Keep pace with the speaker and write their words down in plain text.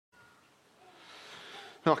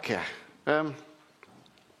Okay.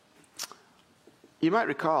 You might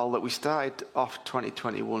recall that we started off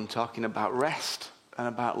 2021 talking about rest and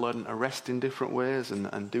about learning to rest in different ways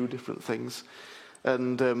and do different things.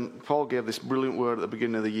 And Paul gave this brilliant word at the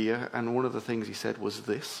beginning of the year, and one of the things he said was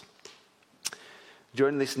this.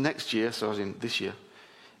 During this next year, so as in this year,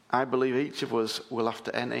 I believe each of us will have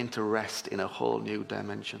to enter into rest in a whole new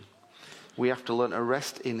dimension. We have to learn to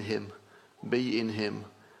rest in him, be in him,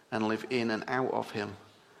 and live in and out of him.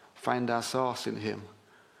 Find our source in him.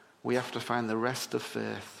 We have to find the rest of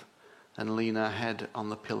faith and lean our head on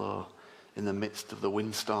the pillow in the midst of the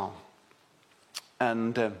windstorm.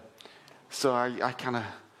 And so I kind of...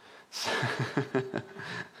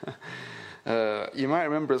 you might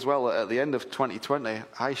remember as well that at the end of 2020,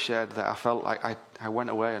 I shared that I felt like I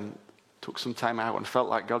went away and took some time out and felt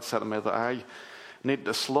like God said to me that I needed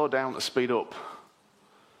to slow down to speed up.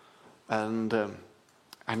 And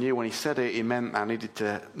I knew when he said it, he meant I needed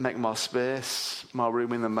to make more space, more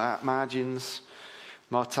room in the margins,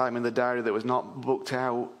 more time in the diary that was not booked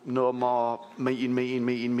out, no more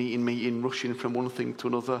meeting, rushing from one thing to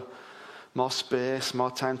another, more space,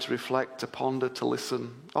 more time to reflect, to ponder, to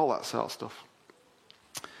listen, all that sort of stuff,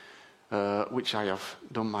 which I have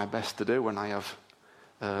done my best to do, and I have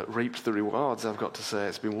reaped the rewards, I've got to say.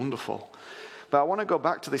 It's been wonderful. But I want to go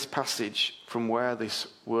back to this passage from where this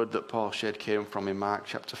word that Paul shared came from in Mark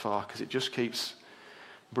chapter 4, because it just keeps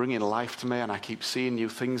bringing life to me, and I keep seeing new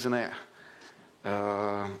things in it.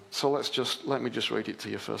 So let me just read it to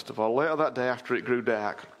you first of all. Later that day, after it grew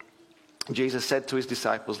dark, Jesus said to his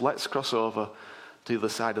disciples, "Let's cross over to the other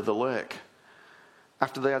side of the lake."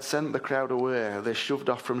 After they had sent the crowd away, they shoved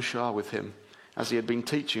off from shore with him, as he had been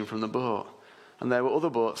teaching from the boat, and there were other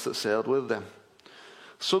boats that sailed with them.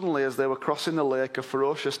 Suddenly, as they were crossing the lake, a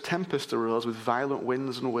ferocious tempest arose with violent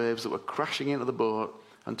winds and waves that were crashing into the boat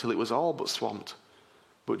until it was all but swamped.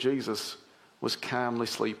 But Jesus was calmly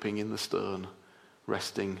sleeping in the stern,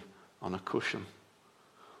 resting on a cushion.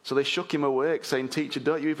 So they shook him awake, saying, "Teacher,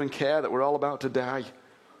 don't you even care that we're all about to die?"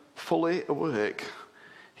 Fully awake,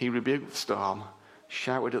 he rebuked the storm,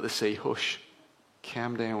 shouted at the sea, "Hush,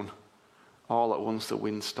 calm down." All at once the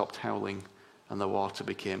wind stopped howling and the water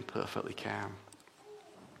became perfectly calm.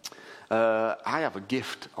 I have a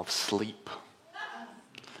gift of sleep.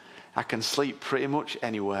 I can sleep pretty much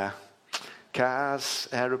anywhere. Cars,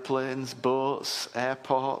 aeroplanes, boats,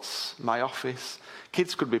 airports, my office.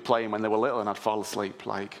 Kids could be playing when they were little and I'd fall asleep,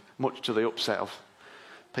 like, much to the upset of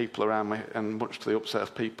people around me and much to the upset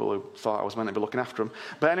of people who thought I was meant to be looking after them.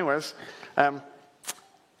 But anyways,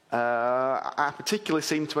 I particularly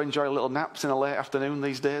seem to enjoy little naps in the late afternoon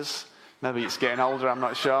these days. Maybe it's getting older, I'm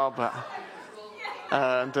not sure, but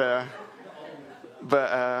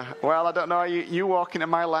well, I don't know. You walk into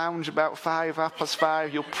my lounge about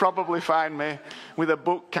 5:30, you'll probably find me with a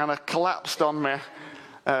book kind of collapsed on me.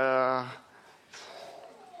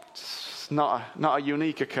 It's not a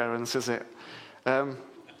unique occurrence, is it?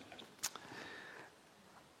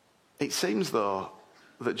 It seems, though,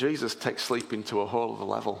 that Jesus takes sleeping to a whole other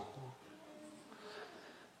level.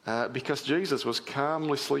 Because Jesus was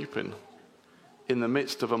calmly sleeping in the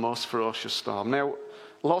midst of a most ferocious storm. Now,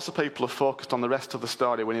 lots of people are focused on the rest of the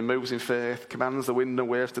story when he moves in faith, commands the wind and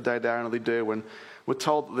waves to die down, and they do. And we're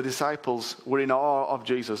told that the disciples were in awe of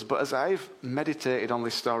Jesus. But as I've meditated on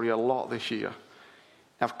this story a lot this year,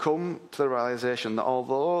 I've come to the realization that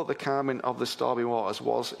although the calming of the stormy waters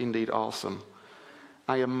was indeed awesome,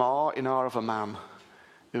 I am more in awe of a man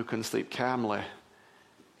who can sleep calmly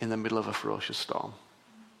in the middle of a ferocious storm.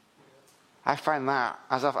 I find that,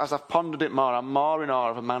 as I've pondered it more, I'm more in awe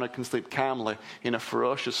of a man who can sleep calmly in a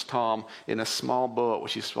ferocious storm in a small boat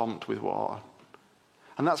which is swamped with water.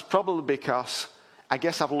 And that's probably because I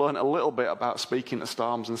guess I've learned a little bit about speaking to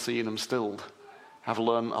storms and seeing them stilled. I've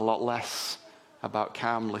learned a lot less about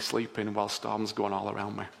calmly sleeping while storms go on all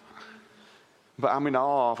around me. But I'm in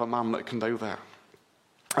awe of a man that can do that.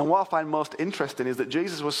 And what I find most interesting is that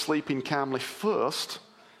Jesus was sleeping calmly first,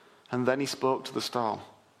 and then he spoke to the storm.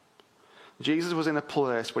 Jesus was in a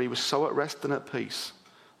place where he was so at rest and at peace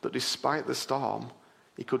that despite the storm,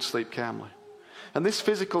 he could sleep calmly. And this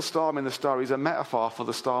physical storm in the story is a metaphor for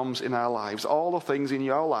the storms in our lives. All the things in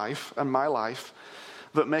your life and my life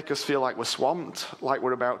that make us feel like we're swamped, like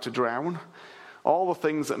we're about to drown. All the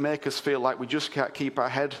things that make us feel like we just can't keep our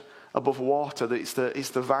head above water. It's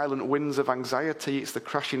the violent winds of anxiety. It's the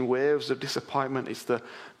crashing waves of disappointment. It's the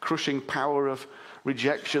crushing power of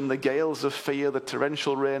rejection, the gales of fear, the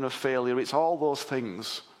torrential rain of failure. It's all those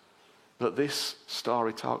things that this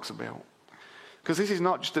story talks about. Because this is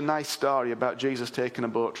not just a nice story about Jesus taking a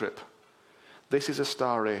boat trip. This is a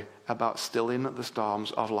story about stilling the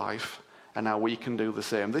storms of life and how we can do the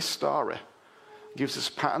same. This story gives us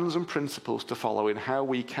patterns and principles to follow in how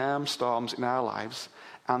we calm storms in our lives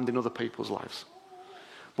and in other people's lives.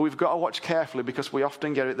 But we've got to watch carefully because we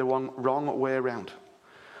often get it the wrong way around.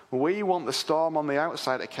 We want the storm on the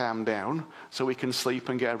outside to calm down so we can sleep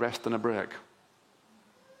and get a rest and a break.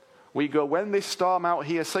 We go, when this storm out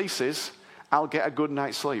here ceases, I'll get a good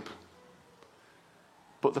night's sleep.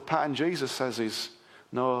 But the pattern Jesus says is,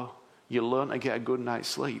 no, you learn to get a good night's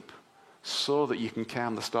sleep so that you can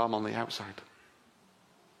calm the storm on the outside.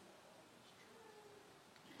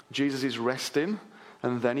 Jesus is resting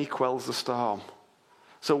and then he quells the storm.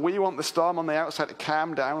 So we want the storm on the outside to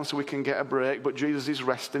calm down so we can get a break, but Jesus is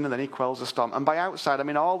resting and then he quells the storm. And by outside, I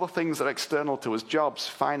mean all the things that are external to us, jobs,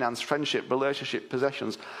 finance, friendship, relationship,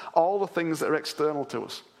 possessions, all the things that are external to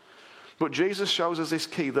us. But Jesus shows us this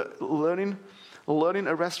key that learning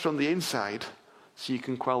to rest from the inside so you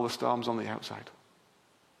can quell the storms on the outside.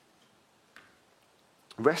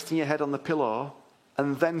 Resting your head on the pillow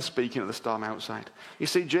and then speaking to the storm outside. You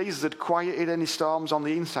see, Jesus had quieted any storms on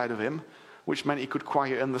the inside of him, which meant he could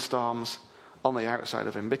quieten the storms on the outside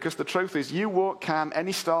of him. Because the truth is, you won't calm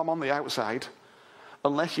any storm on the outside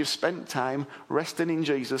unless you've spent time resting in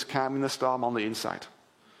Jesus, calming the storm on the inside.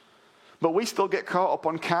 But we still get caught up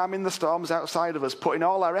on calming the storms outside of us, putting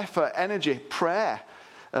all our effort, energy, prayer,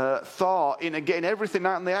 thought into getting everything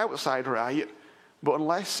out on the outside right. But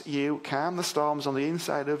unless you calm the storms on the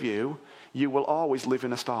inside of you, you will always live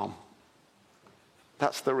in a storm.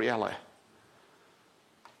 That's the reality.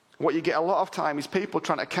 What you get a lot of time is people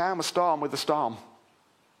trying to calm a storm with a storm.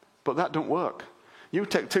 But that don't work. You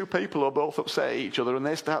take two people who are both upset at each other and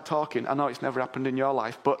they start talking. I know it's never happened in your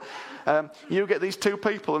life, but you get these two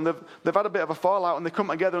people and they've had a bit of a fallout and they come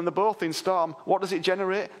together and they're both in storm. What does it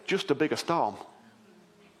generate? Just a bigger storm.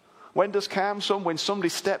 When does calm come? When somebody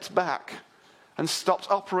steps back and stops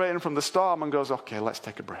operating from the storm and goes, okay, let's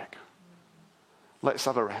take a break. Let's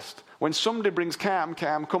have a rest. When somebody brings calm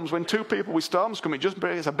comes. When two people with storms come, it just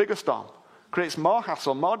brings a bigger storm. Creates more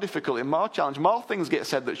hassle, more difficulty, more challenge. More things get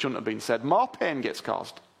said that shouldn't have been said. More pain gets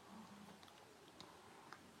caused.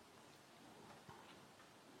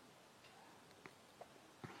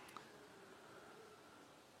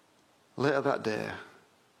 Later that day,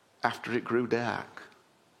 after it grew dark,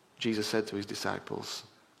 Jesus said to his disciples,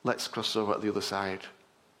 let's cross over to the other side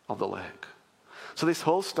of the lake. So this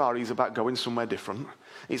whole story is about going somewhere different.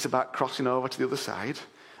 It's about crossing over to the other side.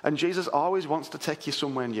 And Jesus always wants to take you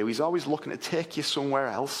somewhere new. He's always looking to take you somewhere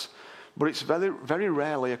else. But it's very, very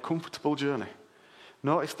rarely a comfortable journey.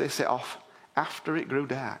 Notice they set off after it grew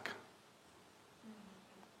dark.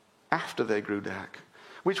 After they grew dark.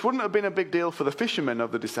 Which wouldn't have been a big deal for the fishermen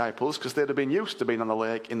of the disciples because they'd have been used to being on the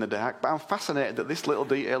lake in the dark. But I'm fascinated that this little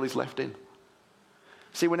detail is left in.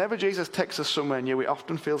 See, whenever Jesus takes us somewhere new, it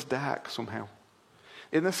often feels dark somehow.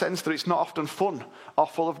 In the sense that it's not often fun or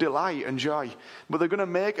full of delight and joy. But they're going to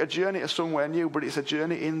make a journey to somewhere new, but it's a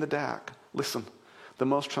journey in the dark. Listen, the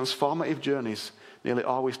most transformative journeys nearly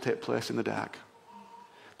always take place in the dark.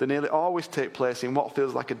 They nearly always take place in what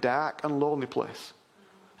feels like a dark and lonely place.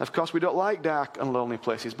 Of course, we don't like dark and lonely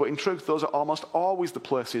places, but in truth, those are almost always the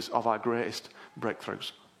places of our greatest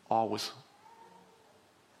breakthroughs. Always.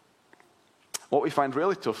 What we find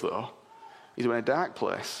really tough, though, is when a dark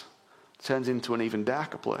place turns into an even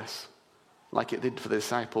darker place, like it did for the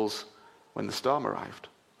disciples when the storm arrived.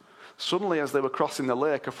 Suddenly, as they were crossing the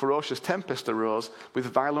lake, a ferocious tempest arose with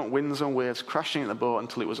violent winds and waves crashing at the boat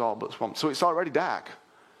until it was all but swamped. So it's already dark.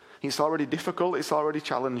 It's already difficult. It's already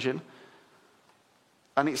challenging.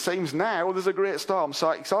 And it seems now there's a great storm.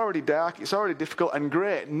 So it's already dark. It's already difficult and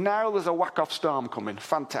great. Now there's a whack-off storm coming.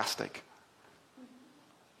 Fantastic.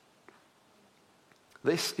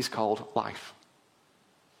 This is called life.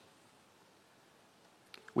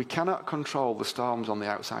 We cannot control the storms on the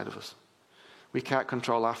outside of us. We can't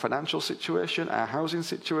control our financial situation, our housing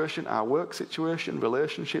situation, our work situation,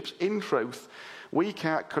 relationships. In truth, we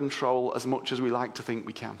can't control as much as we like to think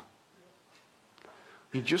we can.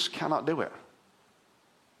 You just cannot do it.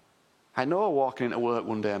 I know walking into work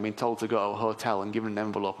one day and being told to go to a hotel and given an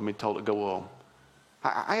envelope and being told to go home.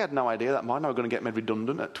 I had no idea that morning I was going to get made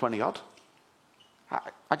redundant at 20 odd.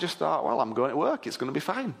 I just thought, well, I'm going to work. It's going to be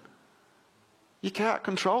fine. You can't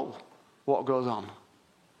control what goes on.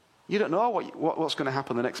 You don't know what's going to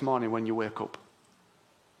happen the next morning when you wake up.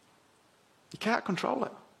 You can't control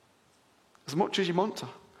it as much as you want to.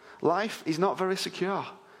 Life is not very secure.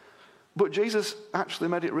 But Jesus actually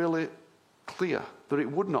made it really clear that it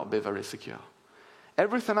would not be very secure.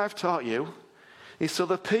 Everything I've taught you is so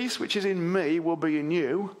the peace which is in me will be in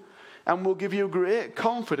you and will give you great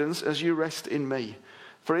confidence as you rest in me.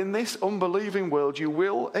 For in this unbelieving world you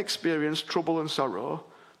will experience trouble and sorrow,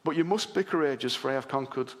 but you must be courageous, for I have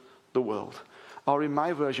conquered the world. Or in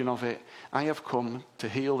my version of it, I have come to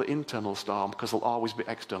heal the internal storm, because there'll always be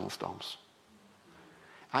external storms.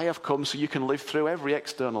 I have come so you can live through every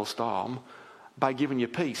external storm by giving you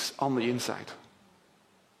peace on the inside.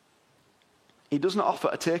 He does not offer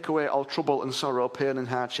to take away all trouble and sorrow, pain and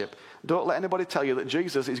hardship. Don't let anybody tell you that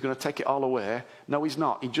Jesus is going to take it all away. No, he's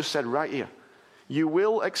not. He just said right here, you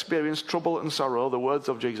will experience trouble and sorrow, the words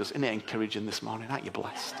of Jesus. Isn't it encouraging this morning? Aren't you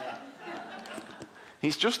blessed?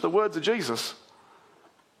 It's just the words of Jesus.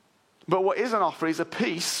 But what is an offer is a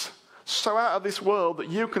peace so out of this world that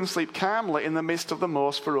you can sleep calmly in the midst of the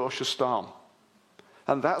most ferocious storm.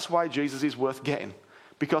 And that's why Jesus is worth getting.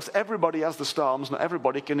 Because everybody has the storms, not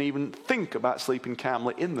everybody can even think about sleeping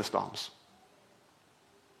calmly in the storms.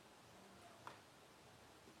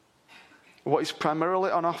 What is primarily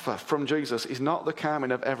on offer from Jesus is not the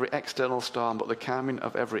calming of every external storm, but the calming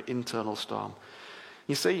of every internal storm.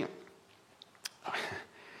 You see,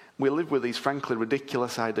 we live with these frankly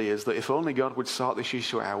ridiculous ideas that if only God would sort this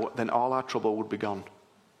issue out, then all our trouble would be gone.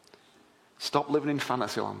 Stop living in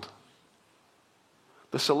fantasyland.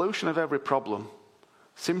 The solution of every problem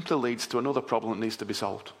simply leads to another problem that needs to be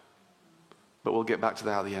solved. But we'll get back to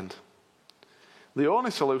that at the end. The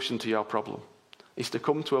only solution to your problem is to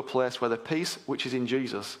come to a place where the peace which is in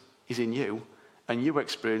Jesus is in you, and you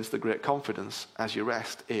experience the great confidence as you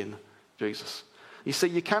rest in Jesus. You see,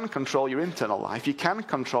 you can control your internal life. You can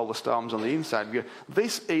control the storms on the inside of you.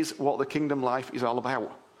 This is what the kingdom life is all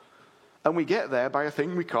about. And we get there by a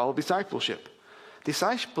thing we call discipleship.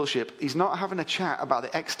 Discipleship is not having a chat about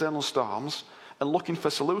the external storms and looking for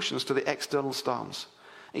solutions to the external storms.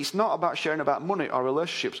 It's not about sharing about money or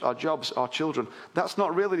relationships or jobs or children. That's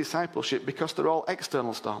not really discipleship, because they're all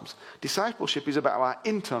external storms. Discipleship is about our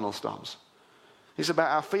internal storms. It's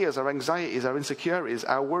about our fears, our anxieties, our insecurities,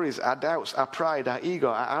 our worries, our doubts, our pride, our ego,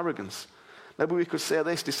 our arrogance. Maybe we could say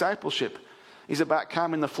this: discipleship is about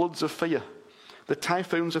calming the floods of fear, the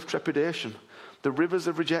typhoons of trepidation, the rivers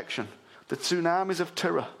of rejection, the tsunamis of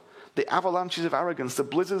terror, the avalanches of arrogance, the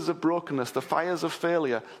blizzards of brokenness, the fires of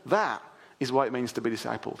failure. That is what it means to be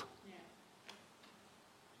discipled. Yeah.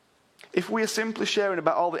 If we are simply sharing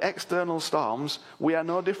about all the external storms, we are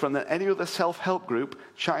no different than any other self-help group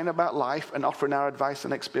chatting about life and offering our advice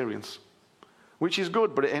and experience. Which is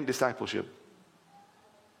good, but it ain't discipleship.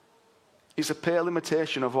 It's a pale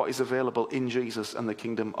imitation of what is available in Jesus and the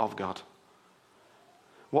kingdom of God.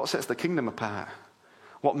 What sets the kingdom apart,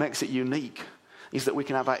 what makes it unique, is that we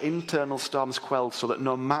can have our internal storms quelled so that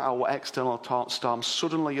no matter what external storm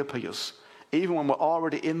suddenly appears, even when we're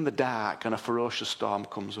already in the dark and a ferocious storm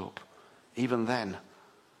comes up, even then,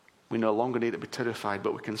 we no longer need to be terrified,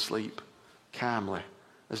 but we can sleep calmly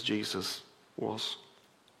as Jesus was.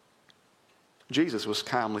 Jesus was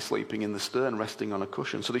calmly sleeping in the stern, resting on a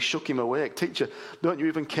cushion. So they shook him awake. Teacher, don't you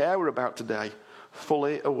even care we're about to die?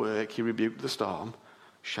 Fully awake, he rebuked the storm,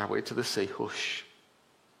 shouted to the sea, hush,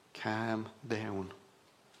 calm down.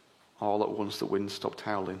 All at once the wind stopped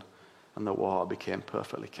howling and the water became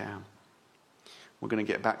perfectly calm. We're going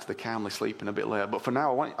to get back to the calmly sleeping a bit later. But for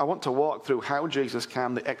now, I want to walk through how Jesus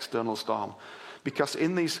calmed the external storm. Because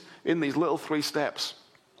in these little 3 steps,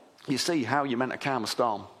 you see how you're meant to calm a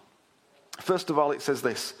storm. First of all, it says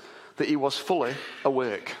this, that he was fully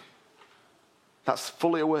awake. That's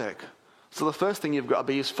fully awake. So the first thing you've got to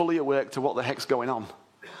be is fully awake to what the heck's going on.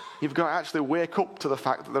 You've got to actually wake up to the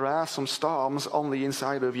fact that there are some storms on the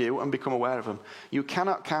inside of you and become aware of them. You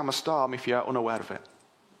cannot calm a storm if you are unaware of it.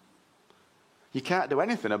 You can't do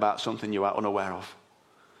anything about something you are unaware of.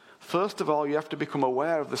 First of all, you have to become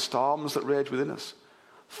aware of the storms that rage within us.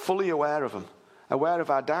 Fully aware of them. Aware of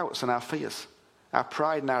our doubts and our fears, our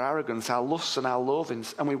pride and our arrogance, our lusts and our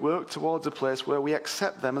loathings. And we work towards a place where we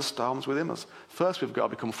accept them as storms within us. First, we've got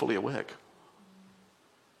to become fully awake.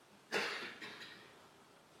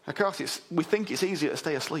 Of course, we think it's easier to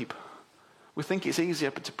stay asleep. We think it's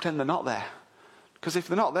easier to pretend they're not there. Because if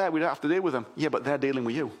they're not there, we don't have to deal with them. Yeah, but they're dealing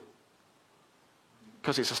with you.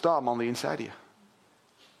 Because it's a storm on the inside of you.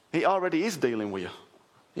 He already is dealing with you.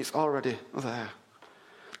 It's already there.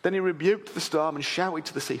 Then he rebuked the storm and shouted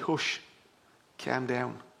to the sea, hush, calm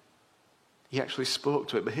down. He actually spoke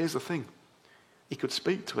to it. But here's the thing. He could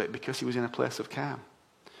speak to it because he was in a place of calm.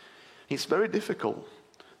 It's very difficult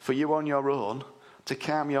for you on your own to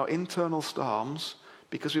calm your internal storms,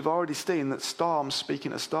 because we've already seen that storms,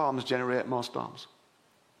 speaking of storms, generate more storms.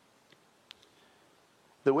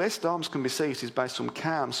 The way storms can be seized is by some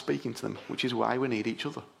calm speaking to them, which is why we need each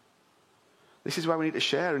other. This is why we need to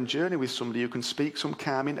share and journey with somebody who can speak some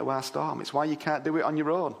calm into our storm. It's why you can't do it on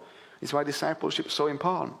your own. It's why discipleship is so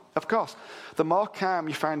important. Of course, the more calm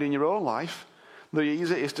you find in your own life, the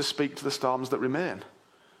easier it is to speak to the storms that remain.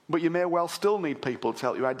 But you may well still need people to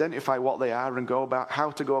help you identify what they are and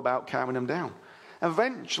how to go about calming them down.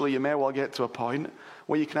 Eventually, you may well get to a point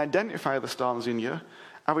where you can identify the storms in you,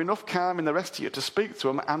 have enough calm in the rest of you to speak to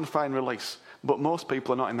them and find release. But most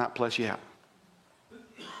people are not in that place yet.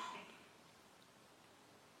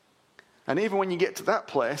 And even when you get to that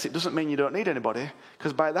place, it doesn't mean you don't need anybody,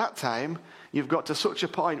 because by that time, you've got to such a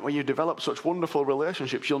point where you develop such wonderful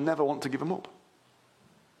relationships, you'll never want to give them up.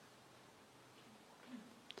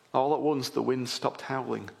 All at once, the wind stopped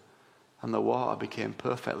howling, and the water became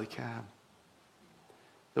perfectly calm.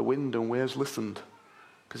 The wind and waves listened,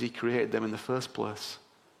 because he created them in the first place.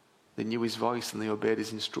 They knew his voice and they obeyed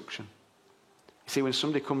his instruction. You see, when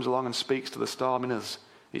somebody comes along and speaks to the storm in us,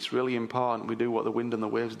 it's really important we do what the wind and the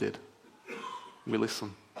waves did. We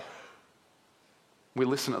listen. We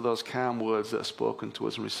listen to those calm words that are spoken to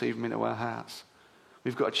us and receive them into our hearts.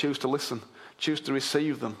 We've got to choose to listen, choose to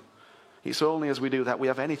receive them. It's only as we do that we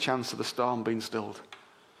have any chance of the storm being stilled.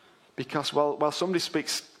 Because while somebody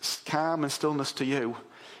speaks calm and stillness to you,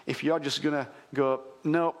 if you're just going to go,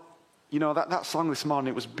 no, that song this morning,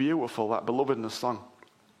 it was beautiful, that belovedness song.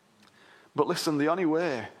 But listen, the only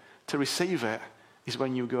way to receive it is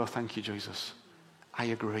when you go, thank you, Jesus. I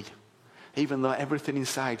agree. Even though everything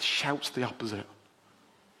inside shouts the opposite.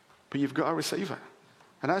 But you've got to receive it.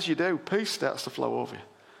 And as you do, peace starts to flow over you.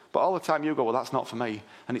 But all the time you go, well, that's not for me,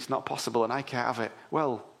 and it's not possible, and I can't have it.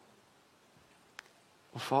 Well,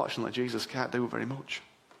 unfortunately, Jesus can't do very much.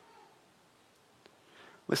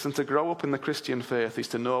 Listen, to grow up in the Christian faith is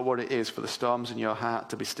to know what it is for the storms in your heart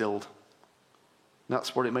to be stilled.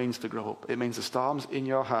 That's what it means to grow up. It means the storms in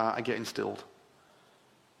your heart are getting stilled.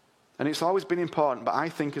 And it's always been important, but I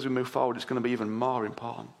think as we move forward, it's going to be even more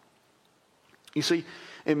important. You see,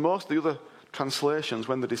 in most of the other translations,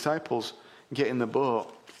 when the disciples get in the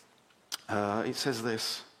boat, it says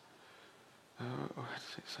this. What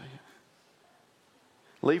does it say?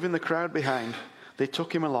 Leaving the crowd behind, they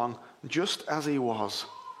took him along just as he was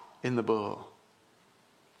in the boat.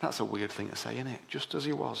 That's a weird thing to say, isn't it? Just as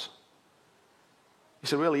he was.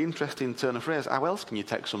 It's a really interesting turn of phrase. How else can you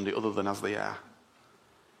take somebody other than as they are?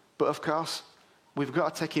 But of course, we've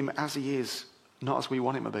got to take him as he is, not as we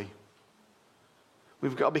want him to be.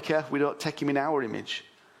 We've got to be careful we don't take him in our image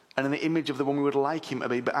and in the image of the one we would like him to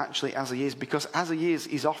be, but actually as he is. Because as he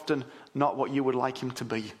is often not what you would like him to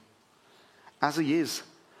be. As he is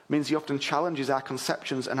means he often challenges our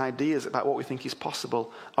conceptions and ideas about what we think is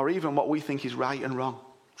possible, or even what we think is right and wrong.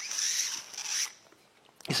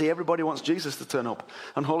 You see, everybody wants Jesus to turn up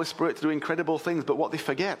and Holy Spirit to do incredible things, but what they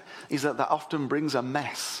forget is that often brings a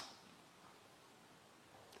mess.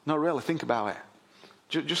 No, really, think about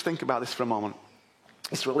it. Just think about this for a moment.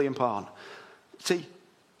 It's really important. See,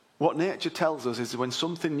 what nature tells us is when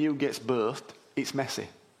something new gets birthed, it's messy.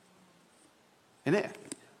 Isn't it?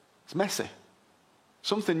 It's messy.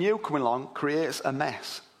 Something new coming along creates a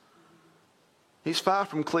mess. It's far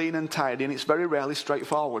from clean and tidy, and it's very rarely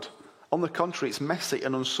straightforward. On the contrary, it's messy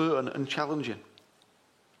and uncertain and challenging.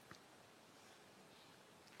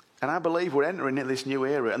 And I believe we're entering into this new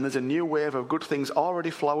era, and there's a new wave of good things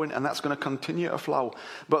already flowing, and that's going to continue to flow.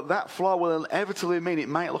 But that flow will inevitably mean it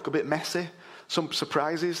might look a bit messy, some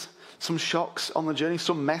surprises, some shocks on the journey,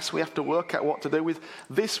 some mess we have to work out what to do with.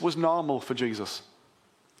 This was normal for Jesus.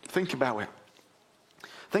 Think about it.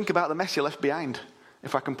 Think about the mess he left behind,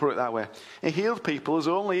 if I can put it that way. He healed people whose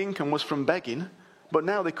only income was from begging, but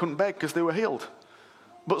now they couldn't beg because they were healed.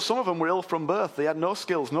 But some of them were ill from birth. They had no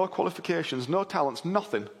skills, no qualifications, no talents,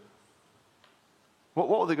 nothing. What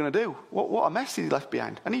were they going to do? What a mess he left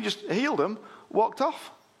behind. And he just healed them, walked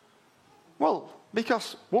off. Well,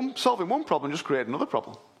 because solving one problem just created another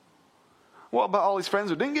problem. What about all his friends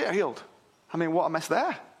who didn't get healed? I mean, what a mess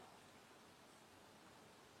there.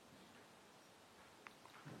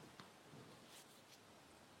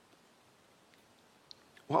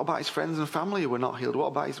 What about his friends and family who were not healed?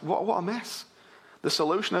 What a mess. The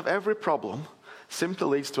solution of every problem simply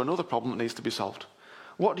leads to another problem that needs to be solved.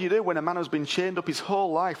 What do you do when a man who's been chained up his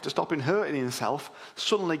whole life to stop him hurting himself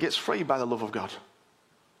suddenly gets free by the love of God?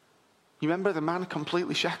 You remember the man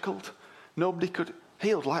completely shackled? Nobody could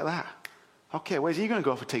healed like that. Okay, where's he going to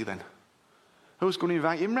go for tea then? Who's going to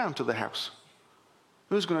invite him round to the house?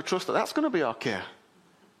 Who's going to trust that that's going to be okay?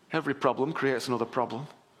 Every problem creates another problem.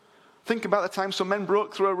 Think about the time some men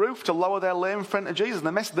broke through a roof to lower their lame friend to Jesus and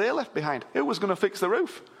the mess they left behind. Who was going to fix the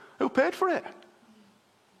roof? Who paid for it?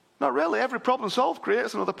 Not really. Every problem solved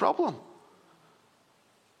creates another problem.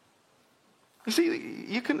 You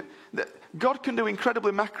see, God can do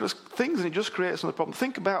incredibly miraculous things and it just creates another problem.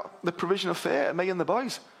 Think about the provision of faith at me and the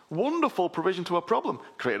boys. Wonderful provision to a problem.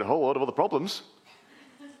 Created a whole load of other problems.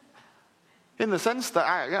 In the sense that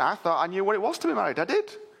I thought I knew what it was to be married. I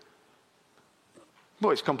did. But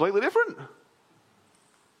it's completely different.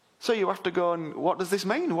 So you have to go and, what does this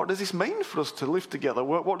mean? What does this mean for us to live together?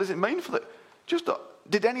 What does it mean for that?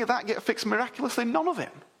 Did any of that get fixed miraculously? None of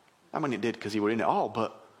it. I mean, it did because you were in it all,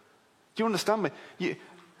 but do you understand me?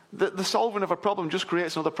 The solving of a problem just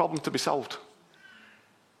creates another problem to be solved.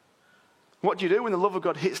 What do you do when the love of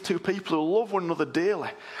God hits two people who love one another dearly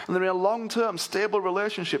and they're in a long-term, stable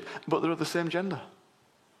relationship, but they're of the same gender?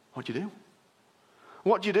 What do you do?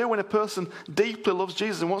 What do you do when a person deeply loves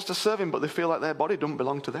Jesus and wants to serve him, but they feel like their body doesn't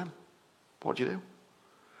belong to them? What do you do?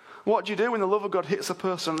 What do you do when the love of God hits a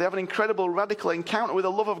person and they have an incredible, radical encounter with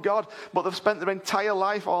the love of God, but they've spent their entire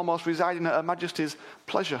life almost residing at Her Majesty's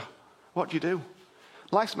pleasure? What do you do?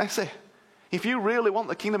 Life's messy. If you really want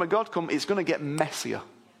the kingdom of God to come, it's going to get messier.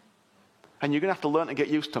 And you're going to have to learn to get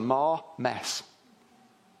used to more mess.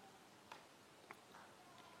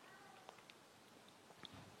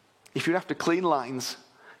 If you have to clean lines,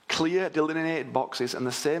 clear delineated boxes, and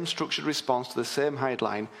the same structured response to the same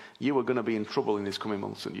headline, you are going to be in trouble in these coming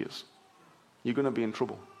months and years. You're going to be in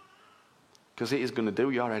trouble. Because it is going to do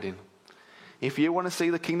your head in. If you want to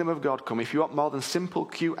see the kingdom of God come, if you want more than simple,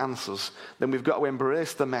 cute answers, then we've got to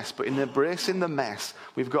embrace the mess. But in embracing the mess,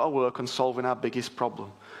 we've got to work on solving our biggest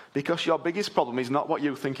problem. Because your biggest problem is not what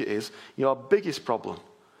you think it is. Your biggest problem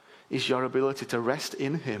is your ability to rest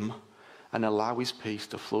in him and allow his peace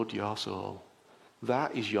to flood your soul.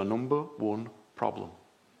 That is your number one problem.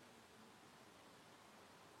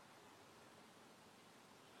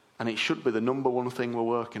 And it should be the number one thing we're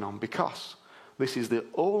working on, because this is the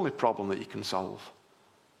only problem that you can solve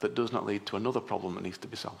that does not lead to another problem that needs to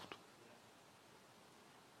be solved.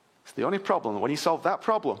 It's the only problem. When you solve that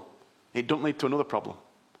problem, it doesn't lead to another problem.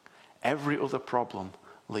 Every other problem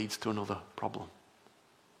leads to another problem.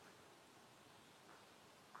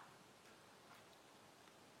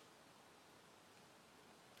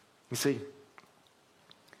 You see,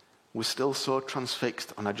 we're still so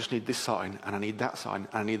transfixed on I just need this sign, and I need that sign,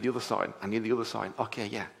 and I need the other sign, I need the other sign. Okay,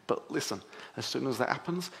 yeah, but listen, as soon as that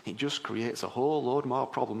happens, it just creates a whole load more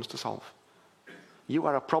problems to solve. You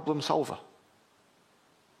are a problem solver.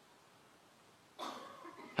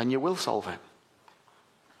 And you will solve it.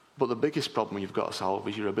 But the biggest problem you've got to solve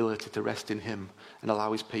is your ability to rest in him and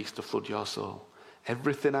allow his peace to flood your soul.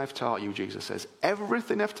 Everything I've taught you, Jesus says,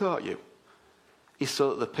 everything I've taught you is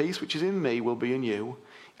so that the peace which is in me will be in you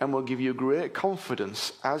and will give you great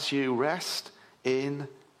confidence as you rest in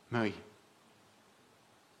me.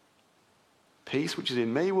 Peace which is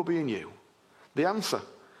in me will be in you. The answer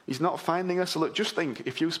is not finding a solution. Just think,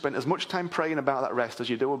 if you spent as much time praying about that rest as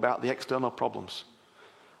you do about the external problems.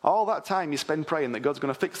 All that time you spend praying that God's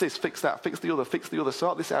going to fix this, fix that, fix the other,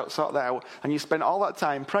 sort this out, sort that out. And you spend all that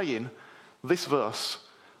time praying this verse,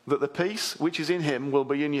 that the peace which is in him will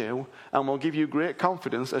be in you and will give you great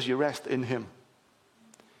confidence as you rest in him.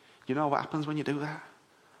 You know what happens when you do that?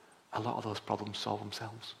 A lot of those problems solve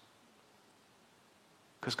themselves.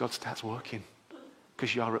 Because God starts working.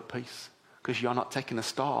 Because you're at peace. Because you're not taking a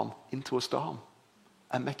storm into a storm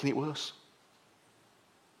and making it worse.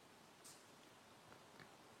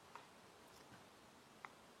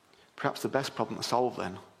 Perhaps the best problem to solve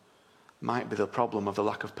then might be the problem of the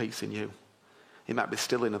lack of peace in you. It might be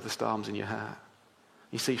stilling of the storms in your heart.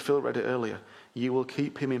 You see, Phil read it earlier. You will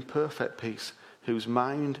keep him in perfect peace, whose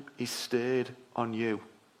mind is stayed on you.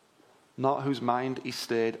 Not whose mind is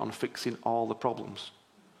stayed on fixing all the problems.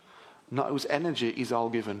 Not whose energy is all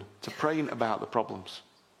given to praying about the problems.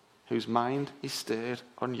 Whose mind is stayed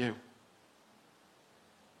on you.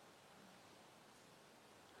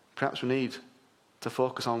 Perhaps we need to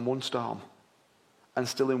focus on one storm and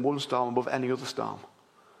still in one storm above any other storm.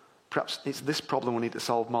 Perhaps it's this problem we need to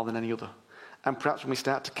solve more than any other. And perhaps when we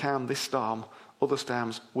start to calm this storm, other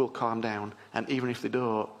storms will calm down. And even if they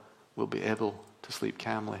don't, we'll be able to sleep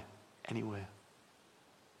calmly anyway.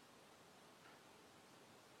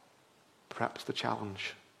 Perhaps the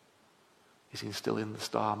challenge is instilling the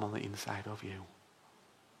storm on the inside of you.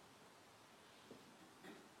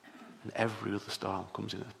 And every other storm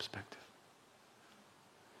comes into perspective.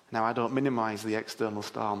 Now, I don't minimize the external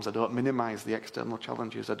storms. I don't minimize the external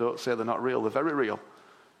challenges. I don't say they're not real. They're very real.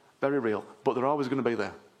 Very real. But they're always going to be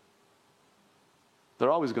there.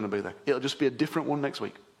 They're always going to be there. It'll just be a different one next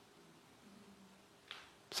week.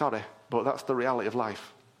 Sorry, but that's the reality of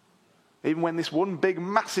life. Even when this one big,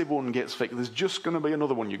 massive one gets fixed, there's just going to be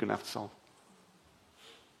another one you're going to have to solve.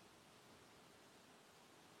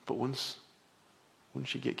 But once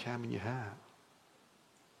once you get calm in your heart,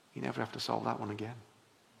 you never have to solve that one again.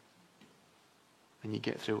 And you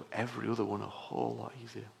get through every other one a whole lot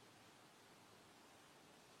easier.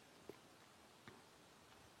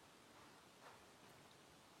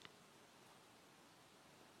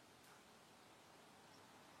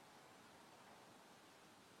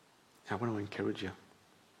 I want to encourage you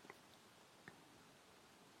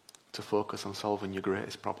to focus on solving your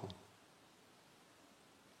greatest problem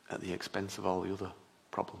at the expense of all the other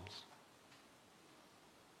problems.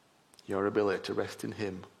 Your ability to rest in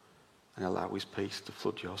him and allow his peace to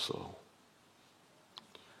flood your soul.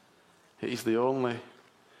 It is the only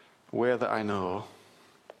way that I know,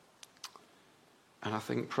 and I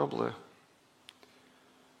think probably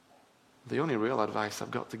the only real advice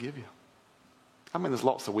I've got to give you. I mean, there's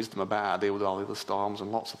lots of wisdom about how to deal with all the other storms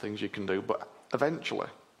and lots of things you can do, but eventually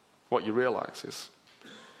what you realise is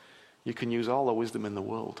you can use all the wisdom in the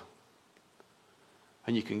world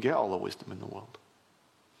and you can get all the wisdom in the world.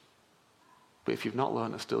 But if you've not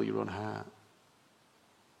learned to still your own heart,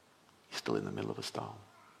 you're still in the middle of a storm.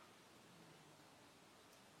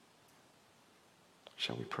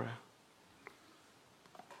 Shall we pray?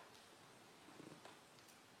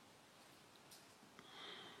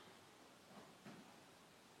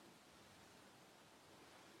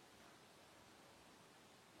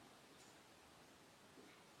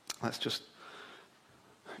 Let's just,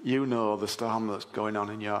 you know the storm that's going on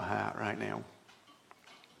in your heart right now.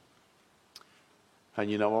 And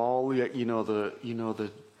you know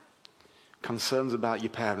the concerns about your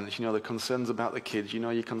parents, you know the concerns about the kids, you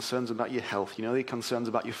know your concerns about your health, you know your concerns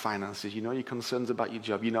about your finances, you know your concerns about your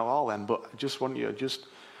job, you know all them, but I just want you to just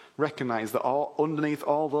recognize that underneath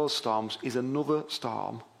all those storms is another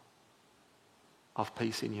storm of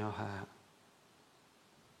peace in your heart.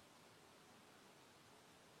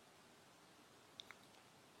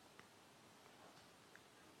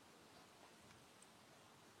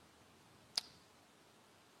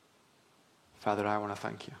 Father, I want to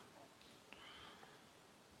thank you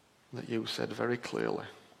that you said very clearly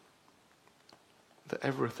that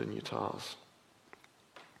everything you taught us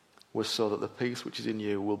was so that the peace which is in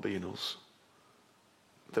you will be in us,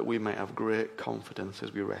 that we may have great confidence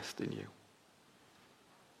as we rest in you.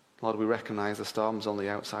 Lord, we recognize the storms on the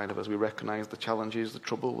outside of us. We recognize the challenges, the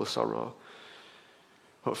trouble, the sorrow.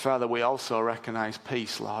 But Father, we also recognize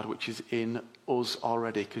peace, Lord, which is in us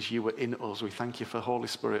already because you were in us. We thank you for Holy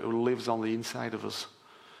Spirit who lives on the inside of us,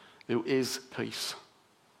 who is peace.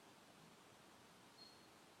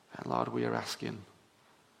 And Lord, we are asking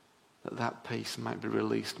that peace might be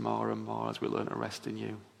released more and more as we learn to rest in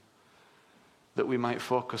you. That we might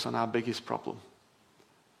focus on our biggest problem,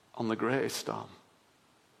 on the greatest storm,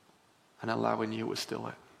 and allowing you to still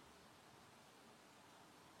it.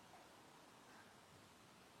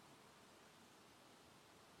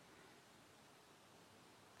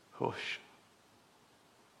 Hush.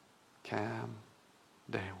 Calm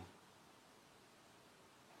down.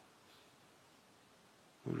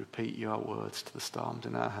 We repeat your words to the storms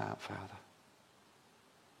in our heart, Father.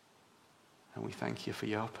 And we thank you for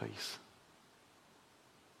your peace.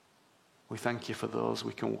 We thank you for those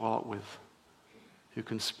we can walk with who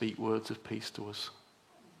can speak words of peace to us,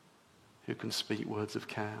 who can speak words of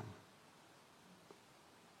calm,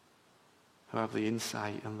 who have the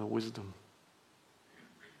insight and the wisdom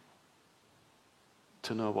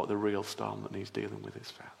to know what the real storm that needs dealing with is,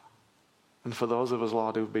 Father. And for those of us,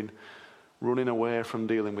 Lord, who've been running away from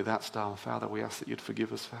dealing with that storm, Father, we ask that you'd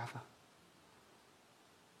forgive us, Father.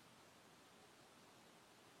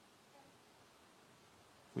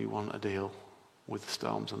 We want to deal with the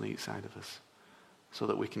storms on the each side of us so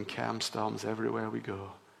that we can calm storms everywhere we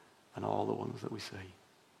go and all the ones that we see.